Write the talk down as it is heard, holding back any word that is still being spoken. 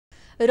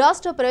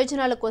రాష్ట్ర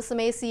ప్రయోజనాల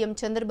కోసమే సీఎం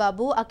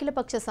చంద్రబాబు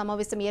అఖిలపక్ష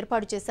సమావేశం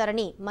ఏర్పాటు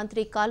చేశారని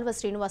మంత్రి కాల్వ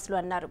శ్రీనివాసులు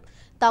అన్నారు.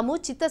 తాము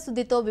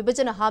చిత్తశుద్ధితో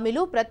విభజన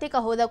హామీలు ప్రత్యేక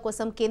హోదా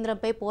కోసం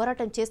కేంద్రంపై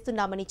పోరాటం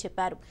చేస్తున్నామని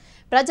చెప్పారు.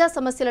 ప్రజా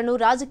సమస్యలను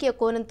రాజకీయ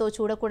కోణంతో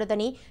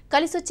చూడకూడదని,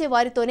 కలిసొచ్చే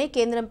వారితోనే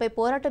కేంద్రంపై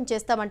పోరాటం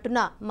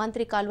చేస్తామంటున్న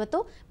మంత్రి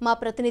కాల్వతో మా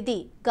ప్రతినిధి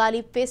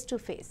గాలి ఫేస్ టు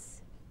ఫేస్.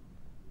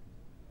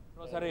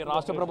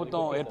 రాష్ట్ర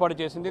ప్రభుత్వం ఏర్పాటు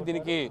చేసింది.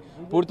 దీనికి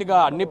పూర్తిగా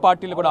అన్ని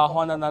పార్టీలు కూడా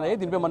ఆహ్వానం ఉన్నాయి.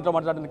 దీనిపై మనతో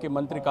మాట్లాడడానికి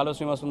మంత్రి కాల్వ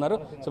శ్రీనివాస్ ఉన్నారు.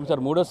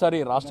 సార్, మూడోసారి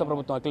రాష్ట్ర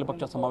ప్రభుత్వం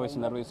అఖిలపక్ష సమావేశం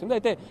నిర్వహిస్తుంది.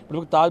 అయితే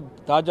ఇప్పుడు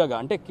తాజాగా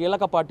అంటే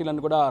కీలక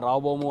పార్టీలను కూడా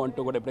రాబోము అంటూ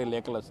కూడా ఇప్పుడే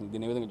లేఖలు వస్తుంది.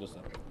 దీని విధంగా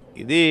చూస్తారు.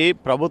 ఇది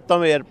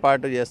ప్రభుత్వం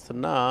ఏర్పాటు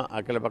చేస్తున్న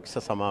అఖిలపక్ష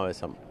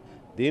సమావేశం.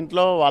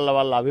 దీంట్లో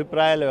వాళ్ళ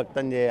అభిప్రాయాలు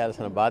వ్యక్తం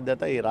చేయాల్సిన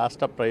బాధ్యత ఈ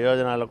రాష్ట్ర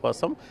ప్రయోజనాల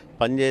కోసం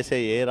పనిచేసే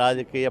ఏ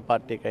రాజకీయ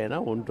పార్టీకైనా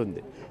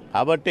ఉంటుంది.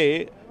 కాబట్టి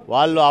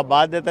వాళ్ళు ఆ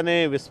బాధ్యతని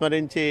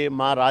విస్మరించి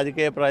మా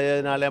రాజకీయ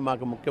ప్రయోజనాలే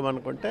మాకు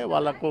ముఖ్యమనుకుంటే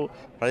వాళ్లకు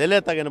ప్రజలే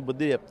తగిన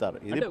బుద్ధి చెప్తారు.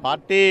 ఇది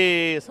పార్టీ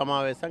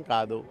సమావేశం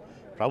కాదు,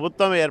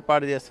 ప్రభుత్వం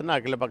ఏర్పాటు చేస్తున్న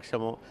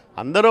అఖిలపక్షము.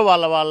 అందరూ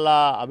వాళ్ళ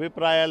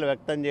అభిప్రాయాలు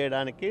వ్యక్తం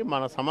చేయడానికి,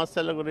 మన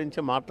సమస్యల గురించి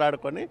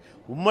మాట్లాడుకొని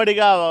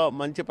ఉమ్మడిగా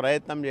మంచి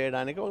ప్రయత్నం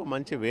చేయడానికి ఒక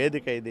మంచి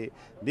వేదిక ఇది.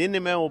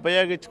 దీన్ని మేము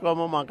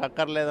ఉపయోగించుకోము, మాకు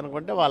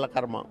అక్కర్లేదనుకుంటే వాళ్ళ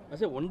కర్మ.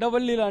 అసలు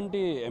ఉండవల్లి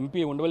లాంటి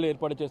ఎంపీ ఉండవల్లి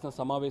ఏర్పాటు చేసిన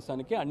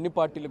సమావేశానికి అన్ని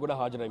పార్టీలు కూడా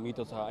హాజరయ్యాయి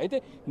మీతో సహా. అయితే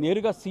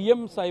నేరుగా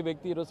సీఎం స్థాయి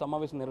వ్యక్తి ఈరోజు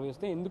సమావేశం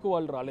నిర్వహిస్తే ఎందుకు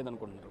వాళ్ళు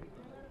రాలేదనుకుంటున్నారు?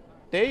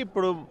 అంటే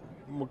ఇప్పుడు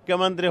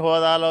ముఖ్యమంత్రి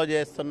హోదాలో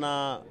చేస్తున్న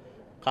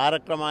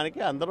కార్యక్రమానికి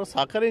అందరూ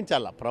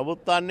సహకరించాల.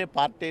 ప్రభుత్వాన్ని,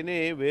 పార్టీని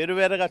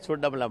వేరువేరుగా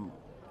చూడడం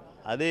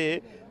అది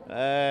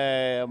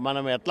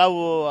మనం ఎట్లా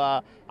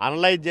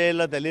అనలైజ్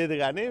చేయాలో తెలియదు.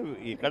 కానీ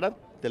ఇక్కడ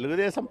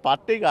తెలుగుదేశం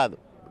పార్టీ కాదు,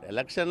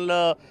 ఎలక్షన్లు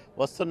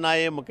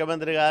వస్తున్నాయి,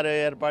 ముఖ్యమంత్రి గారు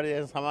ఏర్పాటు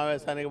చేసిన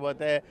సమావేశానికి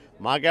పోతే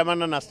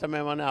మాకేమన్నా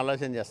నష్టమేమని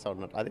ఆలోచన చేస్తూ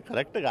ఉన్నారు. అది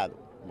కరెక్ట్ కాదు.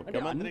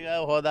 ముఖ్యమంత్రి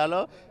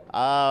హోదాలో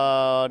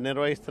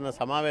నిర్వహిస్తున్న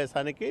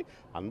సమావేశానికి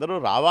అందరూ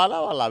రావాలా,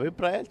 వాళ్ళ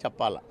అభిప్రాయాలు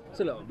చెప్పాలా.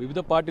 అసలు వివిధ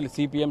పార్టీలు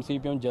సిపిఎం,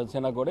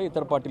 జనసేన కూడా,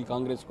 ఇతర పార్టీలు,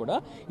 కాంగ్రెస్ కూడా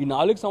ఈ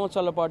 4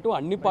 సంవత్సరాల పాటు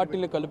అన్ని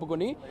పార్టీలను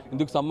కలుపుకొని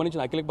ఇందుకు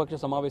సంబంధించిన అఖిలపక్ష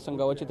సమావేశం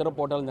కావచ్చు, ఇతర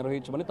పోటాలు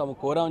నిర్వహించమని తాము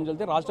కోరామని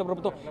చెప్తే రాష్ట్ర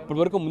ప్రభుత్వం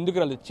ఇప్పటివరకు ముందుకు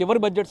రాలేదు.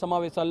 చివరి బడ్జెట్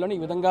సమావేశాల్లోనే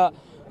ఈ విధంగా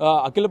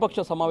అఖిలపక్ష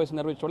సమావేశం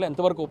నిర్వహించడం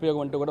ఎంతవరకు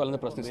ఉపయోగం అంటూ కూడా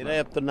వాళ్ళని ప్రశ్నిస్తారు. మీరే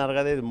చెప్తున్నారు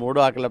కదా, ఇది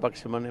 3వ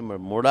అఖిలపక్షం అని.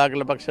 3వ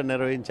అఖిలపక్షం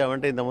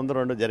నిర్వహించామంటే ఇంతకుముందు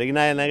 2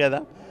 జరిగినాయనే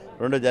కదా,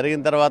 2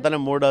 జరిగిన తర్వాతనే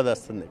 3వది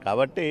వస్తుంది.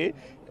 కాబట్టి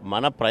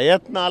మన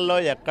ప్రయత్నాల్లో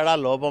ఎక్కడా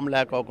లోపం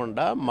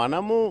లేకోకుండా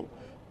మనము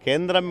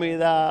కేంద్రం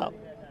మీద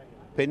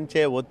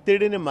పెంచే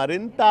ఒత్తిడిని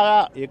మరింత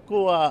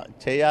ఎక్కువ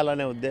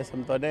చేయాలనే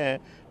ఉద్దేశంతోనే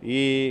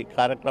ఈ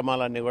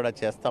కార్యక్రమాలన్నీ కూడా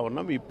చేస్తూ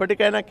ఉన్నాం.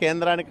 ఇప్పటికైనా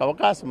కేంద్రానికి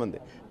అవకాశం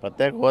ఉంది.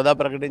 ప్రత్యేక హోదా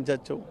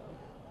ప్రకటించవచ్చు,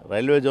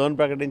 రైల్వే జోన్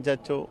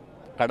ప్రకటించవచ్చు,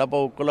 కడప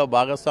ఉక్కులో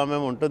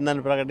భాగస్వామ్యం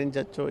ఉంటుందని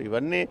ప్రకటించవచ్చు.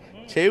 ఇవన్నీ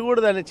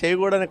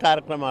చేయకూడని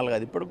కార్యక్రమాలు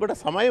కాదు. ఇప్పుడు కూడా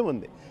సమయం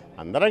ఉంది.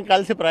 అందరం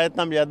కలిసి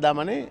ప్రయత్నం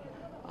చేద్దామని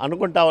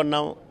అనుకుంటా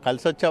ఉన్నాం.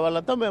 కలిసి వచ్చే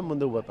వాళ్ళతో మేము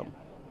ముందుకు పోతాం.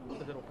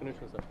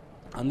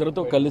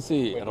 అందరితో కలిసి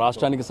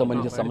రాష్ట్రానికి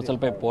సంబంధించిన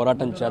సమస్యలపై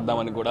పోరాటం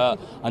చేద్దామని కూడా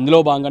అందులో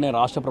భాగంగానే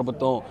రాష్ట్ర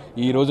ప్రభుత్వం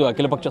ఈరోజు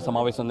అఖిలపక్ష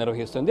సమావేశం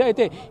నిర్వహిస్తుంది.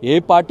 అయితే ఏ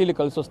పార్టీలు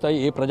కలిసి వస్తాయి,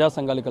 ఏ ప్రజా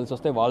సంఘాలు కలిసి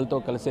వస్తాయి, వాళ్ళతో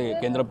కలిసి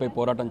కేంద్రంపై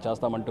పోరాటం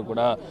చేస్తామంటూ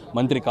కూడా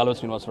మంత్రి కాల్వ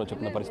శ్రీనివాసరావు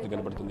చెప్పిన పరిస్థితి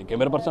కనబడుతుంది.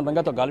 Camera person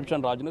రంగతో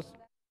గాలిప్షన్, Raj news.